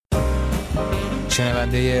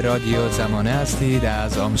شنونده رادیو زمانه هستید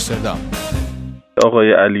از آمستردام.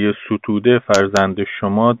 آقای علی ستوده فرزند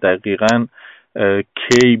شما دقیقاً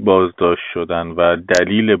کی بازداشت شدن و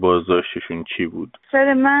دلیل بازداشتشون چی بود؟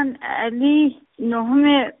 سر من علی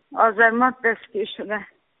 9 آذر ماه دستگیر شده،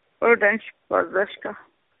 بردنش بازداشتگاه.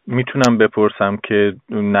 میتونم بپرسم که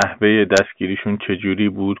نحوه دستگیریشون چجوری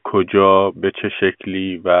بود، کجا، به چه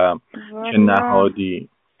شکلی و چه نهادی؟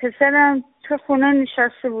 پسرم تو خونه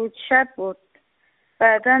نشسته بود، شب بود.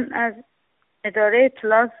 بعداً از اداره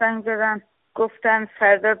اطلاعات زنگ زدن، گفتن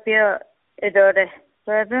فردا بیا اداره.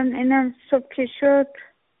 بعداً اینم صبح که شد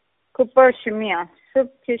گفت باشه میام. صبح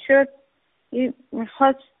که شد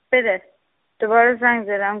میخواست بره، دوباره زنگ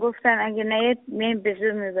زدن گفتن اگه نیاد میایم به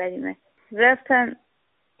زور میبریمه. رفتن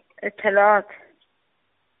اطلاعات،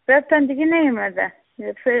 رفتن دیگه نیومدن.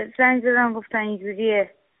 زنگ زدن گفتن اینجوریه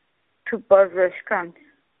تو بازداشتگاه،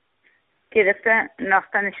 گرفتن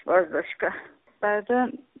ناختنش بازداشتگاه. بعدا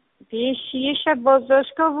یه شب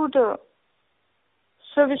بازداشتگاه بود و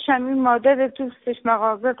صبحش هم این مادر دوستش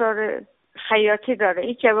مغازه داره، خیاطی داره،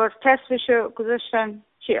 این جواز کسبشو گذاشتن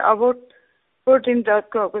که آورد، بردیم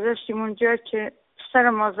دادگاه، گذاشتیم اونجا که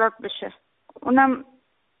سرم آزاد بشه. اونم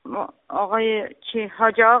آقای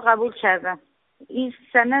حاجی آقا قبول کردن. این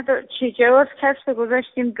سند جواز کسب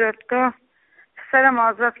گذاشتیم دادگاه، سرم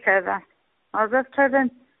آزاد کردن.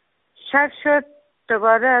 شب شد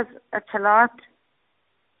دوباره از اطلاعات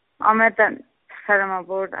آمدن سرم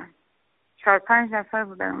بردن. 4-5 نفر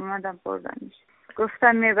بودن اومدن بردنش.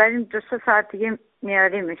 گفتن میبریم 2-3 ساعت دیگه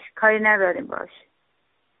میاریمش، کاری نداریم باش.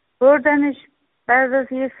 بردنش. بعد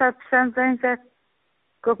از یه ساعت زنگ زد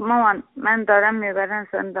گفت مامان من دارم میبرن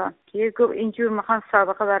زندان. دیگه گفت اینجور میخوان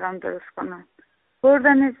سابقه برام درست کنن.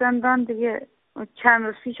 بردن زندان دیگه. چند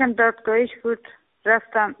روز پیشم دادگاهش بود،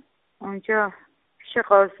 رفتم اونجا پیش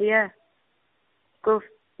قاضیه، گفت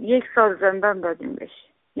 1 سال زندان دادیم بهش.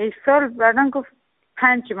 1 سال. بعدن گفت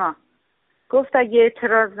 5 ماه. گفت اگه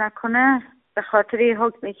اعتراض نکنه، به خاطر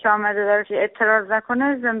حکمی که آمده دارش اعتراض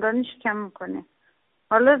نکنه، زندانیش کم میکنه.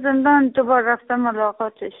 حالا زندان دوبار رفتم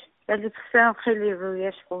ملاقاتش، ولی پسرم خیلی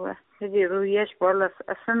رویش خوبه، خیلی رویش بالاست،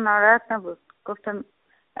 اصلا ناراحت نبود. گفتم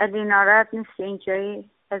علی ناراحت نیستی اینجایی؟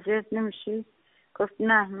 اذیت نمیشی؟ گفت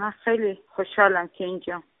نه من خیلی خوشحالم که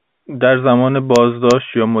اینجا. در زمان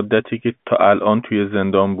بازداشت یا مدتی که تا الان توی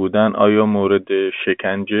زندان بودن آیا مورد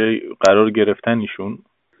شکنجه قرار گرفتن ایشون؟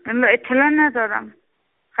 اطلاع ندارم،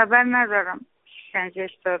 خبر ندارم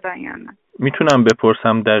شکنجهش دادن یا نه. میتونم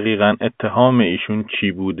بپرسم دقیقاً اتهام ایشون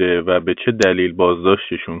چی بوده و به چه دلیل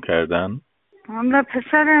بازداشتشون کردن؟ حالا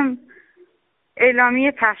پسرم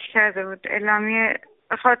اعلامیه پخش کرده بود، اعلامیه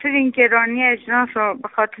به خاطر این گرانی اجناس و به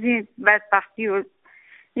خاطر این بدبختی و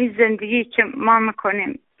این زندگی که ما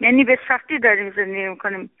میکنیم، یعنی به سختی داریم زندگی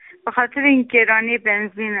میکنیم به خاطر این گرانی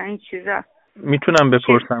بنزین و این چیزا. میتونم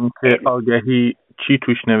بپرسم که آگهی چی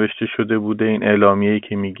توش نوشته شده بوده این اعلامیه‌ای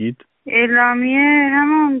که میگید؟ اعلامیه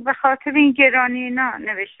همون به خاطر این گرانی اینا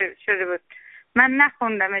نوشته شده بود. من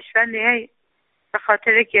نخوندمش ولی به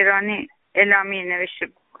خاطر گرانی اعلامیه نوشته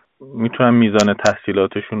بود. میتونم میزان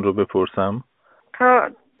تحصیلاتشون رو بپرسم؟ تا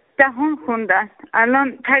 10 خوندن.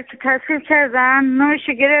 الان ترک تحصیل کردن، نوش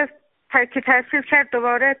گرفت، ترک تحصیل کرد،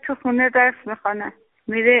 دوباره تو خونه درس میخونه،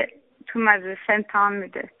 میره تو مدرسه امتحان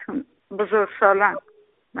میده، تو بزرگسالان،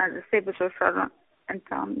 مدرسه بزرگسالان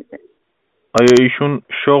امتحان میده. آیا ایشون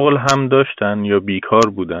شغل هم داشتن یا بیکار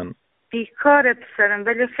بودن؟ بیکار پسرم،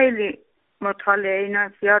 ولی خیلی مطالعه اینا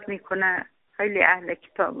زیاد میکنه، خیلی اهل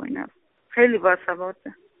کتاب و اینا، خیلی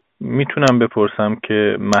باسواده. میتونم بپرسم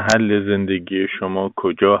که محل زندگی شما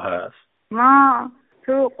کجا هست؟ ما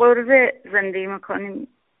تو قروه زندگی میکنیم،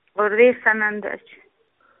 قروه سنندج.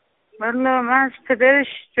 والا من از پدرش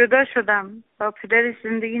جدا شدم، با پدرش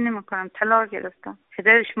زندگی نمیکنم، طلاق گرفتم.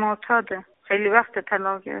 پدرش معتاده، خیلی وقت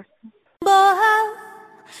طلاق گرفتم. با هم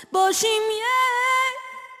باشیم یک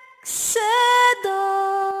صدا.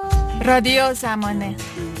 رادیو زمانه.